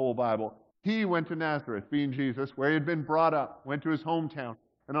in the whole Bible. He went to Nazareth, being Jesus, where he had been brought up, went to his hometown.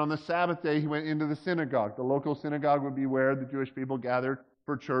 And on the Sabbath day, he went into the synagogue. The local synagogue would be where the Jewish people gathered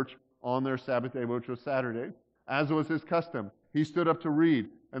for church on their Sabbath day, which was Saturday. As was his custom, he stood up to read,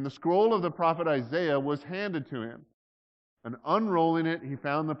 and the scroll of the prophet Isaiah was handed to him. And unrolling it, he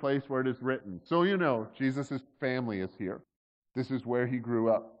found the place where it is written. So you know, Jesus' family is here. This is where he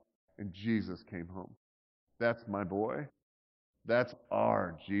grew up. And Jesus came home. That's my boy. That's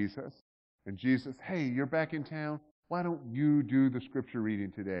our Jesus. And Jesus, hey, you're back in town. Why don't you do the scripture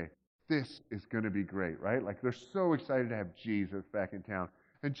reading today? This is going to be great, right? Like they're so excited to have Jesus back in town.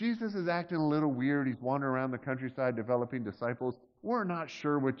 And Jesus is acting a little weird. He's wandering around the countryside developing disciples. We're not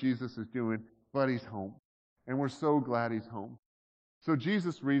sure what Jesus is doing, but he's home. And we're so glad he's home. So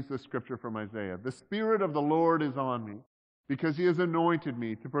Jesus reads the scripture from Isaiah. The Spirit of the Lord is on me, because he has anointed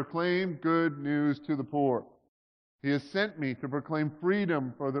me to proclaim good news to the poor. He has sent me to proclaim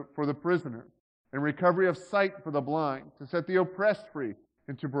freedom for the prisoner and recovery of sight for the blind, to set the oppressed free,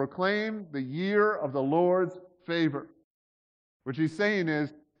 and to proclaim the year of the Lord's favor. What he's saying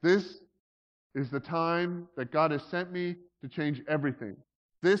is, this is the time that God has sent me to change everything.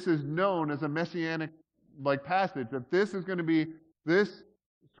 This is known as a messianic passage, that this is going to be, this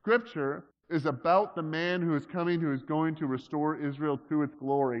scripture is about the man who is coming, who is going to restore Israel to its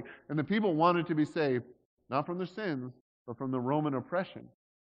glory. And the people wanted to be saved, not from their sins, but from the Roman oppression.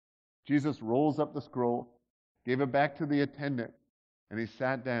 Jesus rolls up the scroll, gave it back to the attendant, and he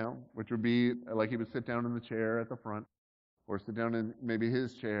sat down, which would be like he would sit down in the chair at the front, or sit down in maybe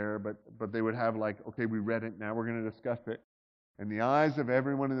his chair, but they would have okay, we read it, now we're going to discuss it. And the eyes of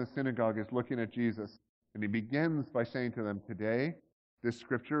everyone in the synagogue is looking at Jesus. And he begins by saying to them, today, this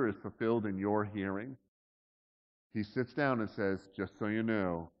scripture is fulfilled in your hearing. He sits down and says, just so you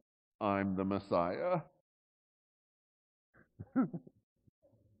know, I'm the Messiah.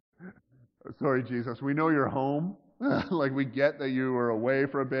 Sorry, Jesus, we know you're home. We get that you were away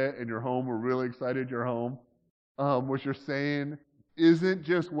for a bit and you're home. We're really excited you're home. What you're saying isn't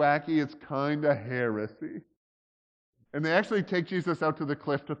just wacky, it's kind of heresy. And they actually take Jesus out to the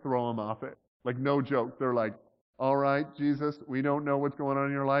cliff to throw him off it. No joke. They're like, all right, Jesus, we don't know what's going on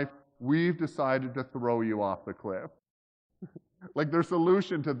in your life. We've decided to throw you off the cliff. Their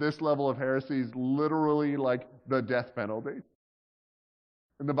solution to this level of heresy is literally the death penalty.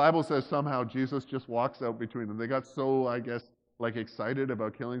 And the Bible says somehow Jesus just walks out between them. They got so, I guess, excited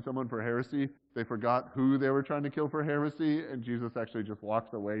about killing someone for heresy, they forgot who they were trying to kill for heresy, and Jesus actually just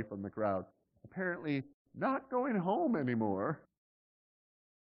walks away from the crowd. Apparently not going home anymore.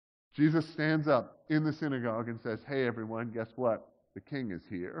 Jesus stands up in the synagogue and says, hey everyone, guess what? The king is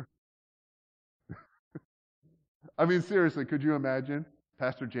here. I mean, seriously, could you imagine?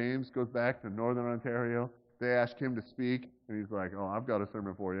 Pastor James goes back to Northern Ontario. They ask him to speak, and he's like, oh, I've got a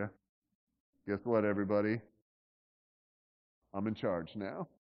sermon for you. Guess what, everybody? I'm in charge now.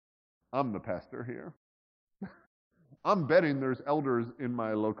 I'm the pastor here. I'm betting there's elders in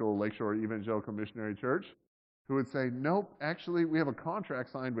my local Lakeshore Evangelical Missionary Church who would say, nope, actually, we have a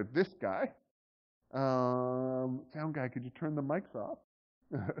contract signed with this guy. Sound guy, could you turn the mics off?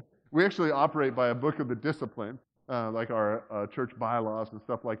 We actually operate by a book of the discipline, our church bylaws and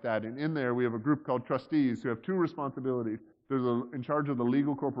stuff like that. And in there, we have a group called trustees who have two responsibilities. There's in charge of the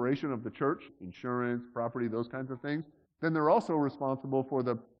legal corporation of the church, insurance, property, those kinds of things. Then they're also responsible for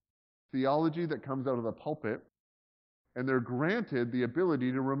the theology that comes out of the pulpit. And they're granted the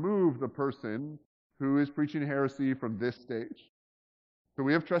ability to remove the person who is preaching heresy from this stage. So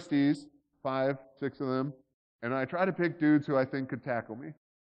we have trustees, 5, 6 of them, and I try to pick dudes who I think could tackle me.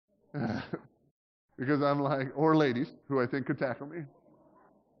 Because I'm or ladies who I think could tackle me.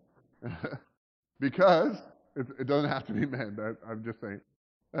 Because it doesn't have to be men. I'm just saying.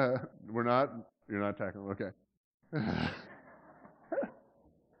 You're not tackling, okay.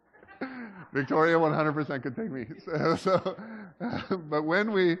 Victoria 100% could take me. But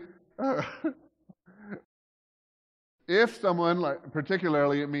when we, if someone,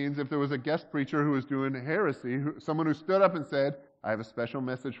 particularly it means if there was a guest preacher who was doing heresy, someone who stood up and said, I have a special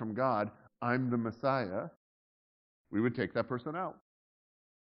message from God, I'm the Messiah, we would take that person out.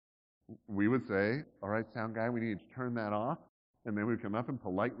 We would say, all right, sound guy, we need to turn that off. And then we'd come up and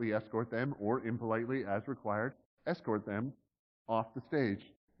politely escort them, or impolitely, as required, escort them off the stage.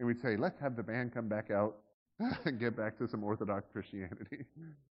 And we'd say, let's have the band come back out and get back to some Orthodox Christianity.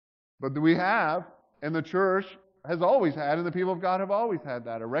 But we have, and the church has always had, and the people of God have always had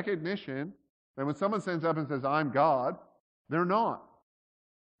that, a recognition that when someone stands up and says, I'm God, they're not.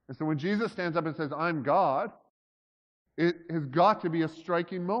 And so when Jesus stands up and says, I'm God, It has got to be a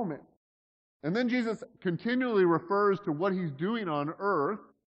striking moment. And then Jesus continually refers to what he's doing on earth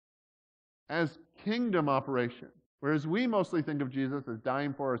as kingdom operation. Whereas we mostly think of Jesus as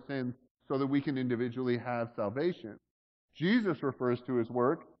dying for our sins so that we can individually have salvation. Jesus refers to his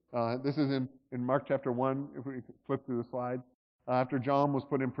work. This is in Mark chapter 1, if we flip through the slide. After John was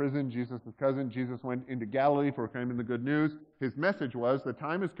put in prison, Jesus' cousin, Jesus went into Galilee for proclaiming the good news. His message was, the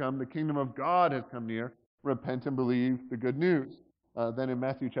time has come, the kingdom of God has come near. Repent and believe the good news. Then in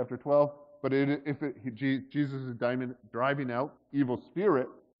Matthew chapter 12, Jesus is driving out evil spirit,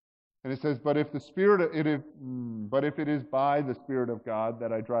 and it says, but if it is by the Spirit of God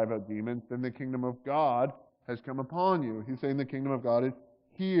that I drive out demons, then the kingdom of God has come upon you. He's saying the kingdom of God is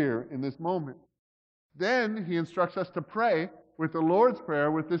here in this moment. Then he instructs us to pray with the Lord's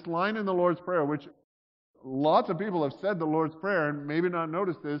Prayer, with this line in the Lord's Prayer, which lots of people have said the Lord's Prayer and maybe not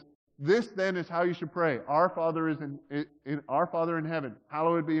noticed this. This then is how you should pray. Our Father in heaven,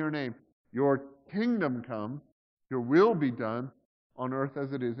 hallowed be your name. Your kingdom come, your will be done on earth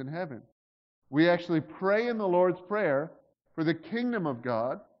as it is in heaven. We actually pray in the Lord's Prayer for the kingdom of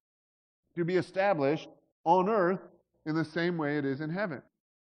God to be established on earth in the same way it is in heaven.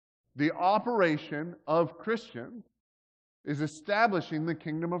 The operation of Christians is establishing the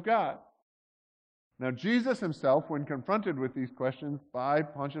kingdom of God. Now, Jesus himself, when confronted with these questions by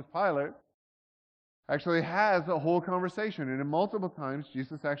Pontius Pilate, actually has a whole conversation. And in multiple times,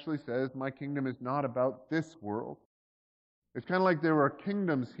 Jesus actually says, my kingdom is not about this world. It's kind of like there are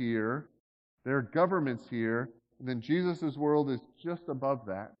kingdoms here, there are governments here, and then Jesus' world is just above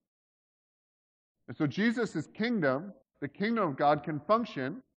that. And so Jesus' kingdom, the kingdom of God, can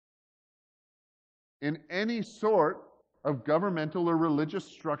function in any sort of governmental or religious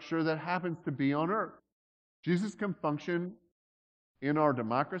structure that happens to be on earth. Jesus can function in our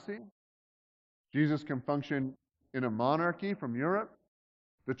democracy. Jesus can function in a monarchy from Europe.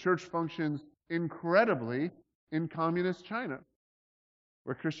 The church functions incredibly in communist China,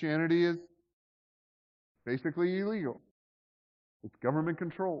 where Christianity is basically illegal. It's government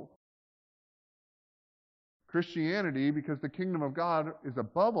controlled. Christianity, because the kingdom of God is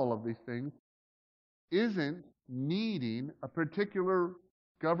above all of these things, isn't needing a particular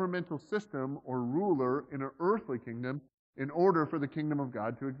governmental system or ruler in an earthly kingdom in order for the kingdom of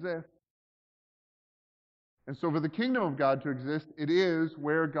God to exist. And so for the kingdom of God to exist, it is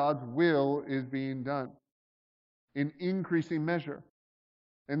where God's will is being done in increasing measure.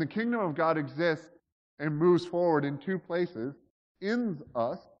 And the kingdom of God exists and moves forward in two places, in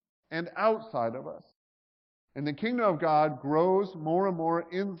us and outside of us. And the kingdom of God grows more and more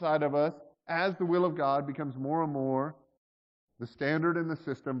inside of us as the will of God becomes more and more the standard and the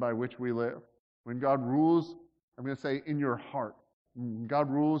system by which we live. When God rules, I'm going to say, in your heart. When God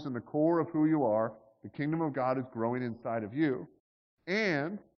rules in the core of who you are, the kingdom of God is growing inside of you.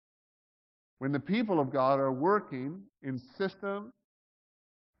 And when the people of God are working in systems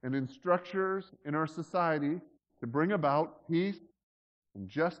and in structures in our society to bring about peace and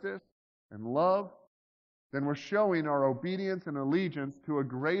justice and love, then we're showing our obedience and allegiance to a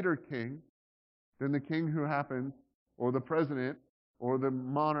greater king than the king who happens, or the president, or the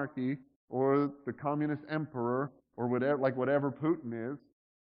monarchy, or the communist emperor, or whatever Putin is.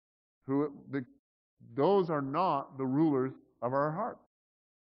 Those are not the rulers of our hearts.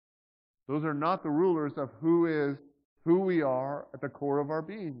 Those are not the rulers of who we are at the core of our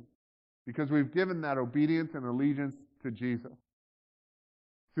being, because we've given that obedience and allegiance to Jesus.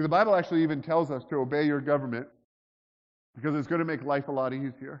 See, the Bible actually even tells us to obey your government because it's going to make life a lot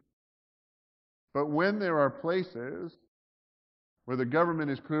easier. But when there are places where the government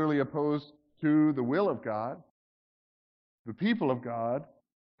is clearly opposed to the will of God, the people of God,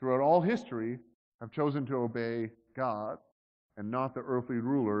 throughout all history, have chosen to obey God and not the earthly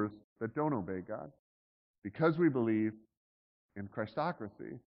rulers that don't obey God. Because we believe in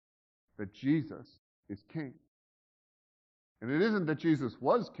Christocracy, that Jesus is king. And it isn't that Jesus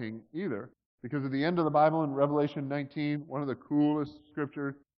was king either, because at the end of the Bible in Revelation 19, one of the coolest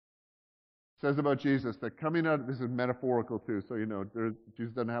scriptures says about Jesus that coming out, this is metaphorical too, so you know,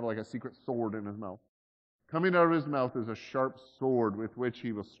 Jesus doesn't have like a secret sword in his mouth. Coming out of his mouth is a sharp sword with which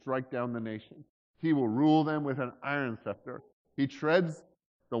he will strike down the nations. He will rule them with an iron scepter. He treads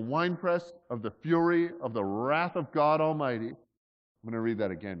the winepress of the fury of the wrath of God Almighty. I'm going to read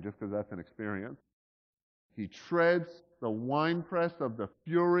that again just because that's an experience. He treads the winepress of the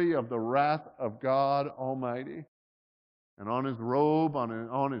fury of the wrath of God Almighty. And on his robe,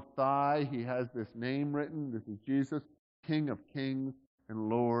 on his thigh, he has this name written. This is Jesus, King of Kings and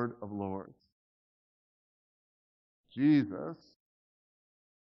Lord of Lords. Jesus,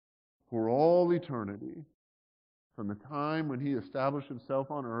 for all eternity, from the time when he established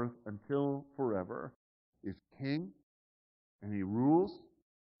himself on earth until forever, is king, and he rules,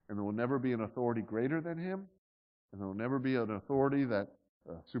 and there will never be an authority greater than him, and there will never be an authority that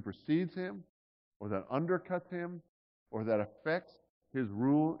supersedes him, or that undercuts him, or that affects his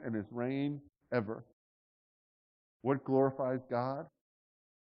rule and his reign ever. What glorifies God?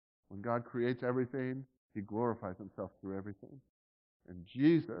 When God creates everything, he glorifies himself through everything. And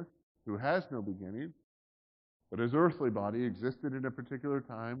Jesus, who has no beginning, but his earthly body existed in a particular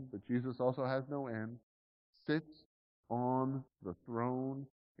time, but Jesus also has no end, sits on the throne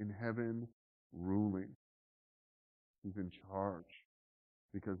in heaven ruling. He's in charge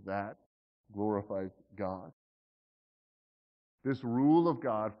because that glorifies God. This rule of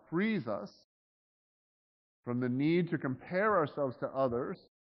God frees us from the need to compare ourselves to others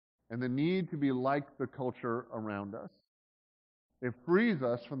and the need to be like the culture around us. It frees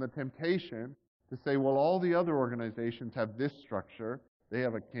us from the temptation to say, well, all the other organizations have this structure. They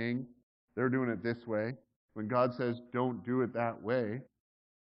have a king. They're doing it this way. When God says, don't do it that way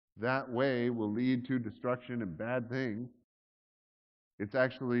will lead to destruction and bad things. It's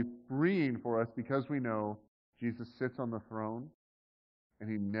actually freeing for us because we know Jesus sits on the throne and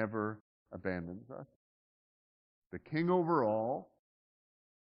he never abandons us. The king over all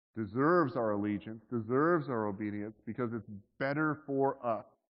deserves our allegiance, deserves our obedience, because it's better for us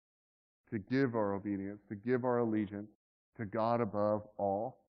to give our obedience, to give our allegiance to God above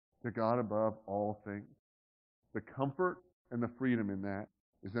all, to God above all things. The comfort and the freedom in that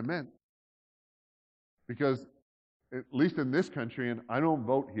is immense. Because, at least in this country, and I don't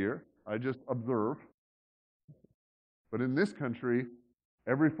vote here, I just observe, but in this country,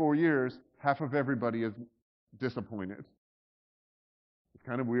 every 4 years, half of everybody is disappointed. It's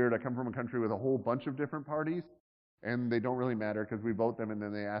kind of weird. I come from a country with a whole bunch of different parties, and they don't really matter because we vote them, and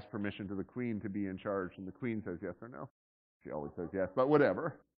then they ask permission to the Queen to be in charge, and the Queen says yes or no. She always says yes, but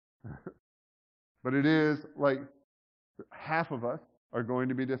whatever. But it is like half of us are going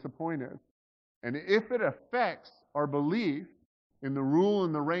to be disappointed. And if it affects our belief in the rule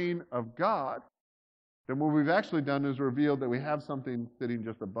and the reign of God, then what we've actually done is revealed that we have something sitting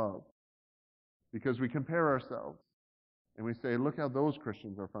just above. Because we compare ourselves and we say, look how those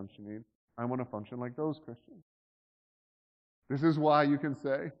Christians are functioning. I want to function like those Christians. This is why you can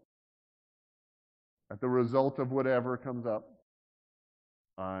say, at the result of whatever comes up,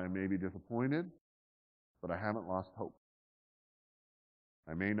 I may be disappointed, but I haven't lost hope.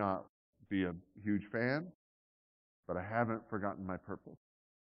 I may not be a huge fan, but I haven't forgotten my purpose.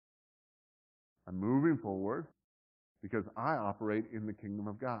 I'm moving forward because I operate in the kingdom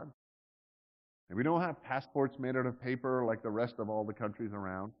of God. And we don't have passports made out of paper like the rest of all the countries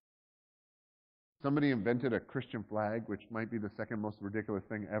around. Somebody invented a Christian flag, which might be the second most ridiculous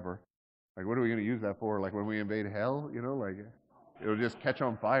thing ever. Like, what are we going to use that for? Like when we invade hell? You know, like it'll just catch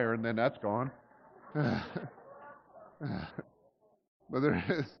on fire and then that's gone. But there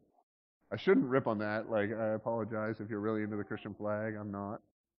is, I shouldn't rip on that. Like, I apologize if you're really into the Christian flag. I'm not.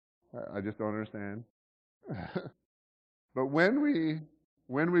 I just don't understand. But when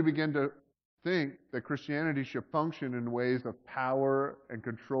we begin to think that Christianity should function in ways of power and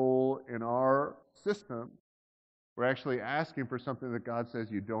control in our system, we're actually asking for something that God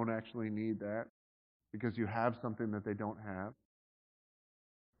says you don't actually need that because you have something that they don't have.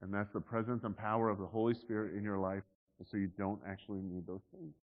 And that's the presence and power of the Holy Spirit in your life, and so you don't actually need those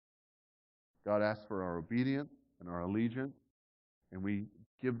things. God asks for our obedience and our allegiance, and we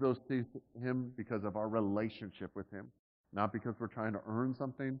give those things to Him because of our relationship with Him. Not because we're trying to earn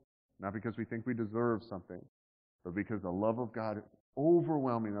something, not because we think we deserve something, but because the love of God is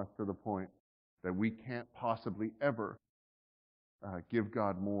overwhelming us to the point that we can't possibly ever give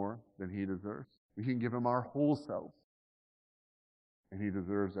God more than He deserves. We can give Him our whole selves, and He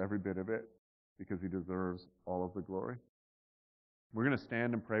deserves every bit of it because He deserves all of the glory. We're going to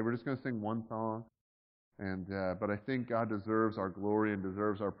stand and pray. We're just going to sing one song, but I think God deserves our glory and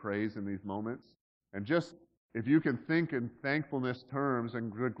deserves our praise in these moments. And just if you can think in thankfulness terms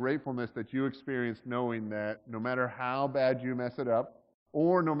and gratefulness that you experience knowing that no matter how bad you mess it up,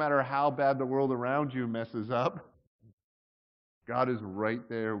 or no matter how bad the world around you messes up, God is right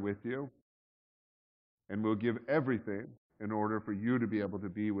there with you and will give everything in order for you to be able to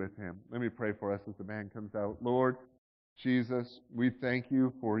be with Him. Let me pray for us as the band comes out. Lord Jesus, we thank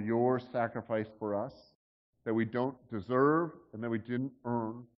you for your sacrifice for us that we don't deserve and that we didn't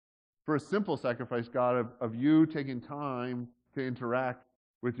earn. For a simple sacrifice, God, of you taking time to interact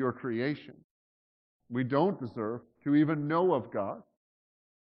with your creation. We don't deserve to even know of God.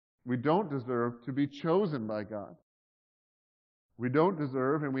 We don't deserve to be chosen by God. We don't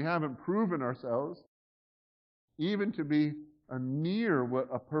deserve, and we haven't proven ourselves even to be near what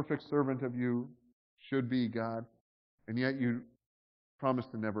a perfect servant of you should be, God. And yet you promise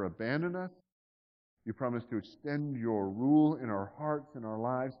to never abandon us. You promise to extend your rule in our hearts and our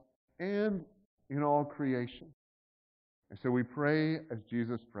lives and in all creation. And so we pray as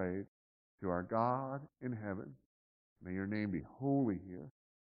Jesus prayed to our God in heaven, may your name be holy here.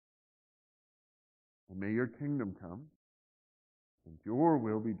 And may your kingdom come, and your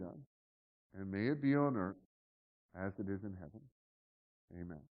will be done. And may it be on earth as it is in heaven.